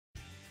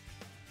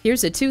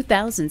Here's a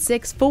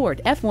 2006 Ford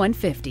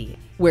F-150,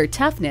 where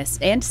toughness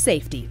and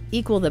safety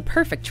equal the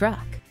perfect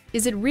truck.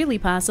 Is it really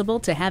possible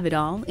to have it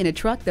all in a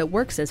truck that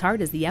works as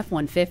hard as the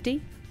F-150?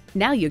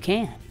 Now you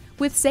can,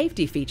 with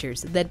safety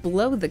features that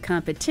blow the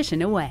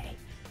competition away,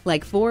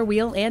 like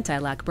four-wheel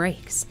anti-lock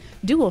brakes,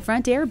 dual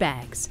front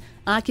airbags,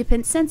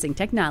 occupant sensing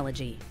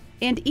technology,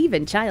 and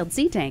even child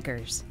seat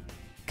anchors.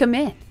 Come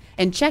in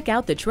and check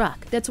out the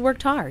truck that's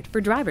worked hard for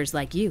drivers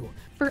like you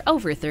for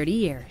over 30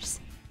 years.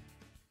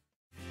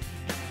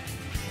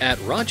 At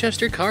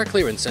Rochester Car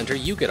Clearance Center,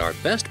 you get our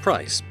best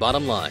price,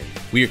 bottom line.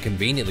 We are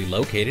conveniently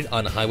located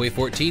on Highway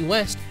 14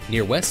 West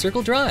near West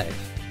Circle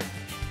Drive.